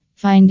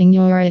Finding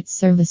your its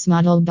service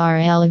model bar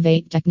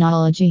elevate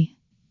technology.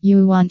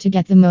 You want to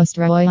get the most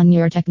ROI on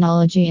your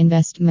technology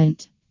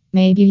investment.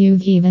 Maybe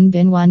you've even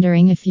been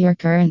wondering if your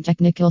current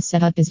technical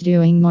setup is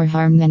doing more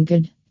harm than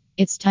good.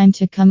 It's time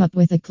to come up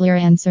with a clear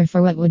answer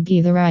for what would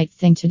be the right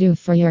thing to do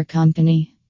for your company.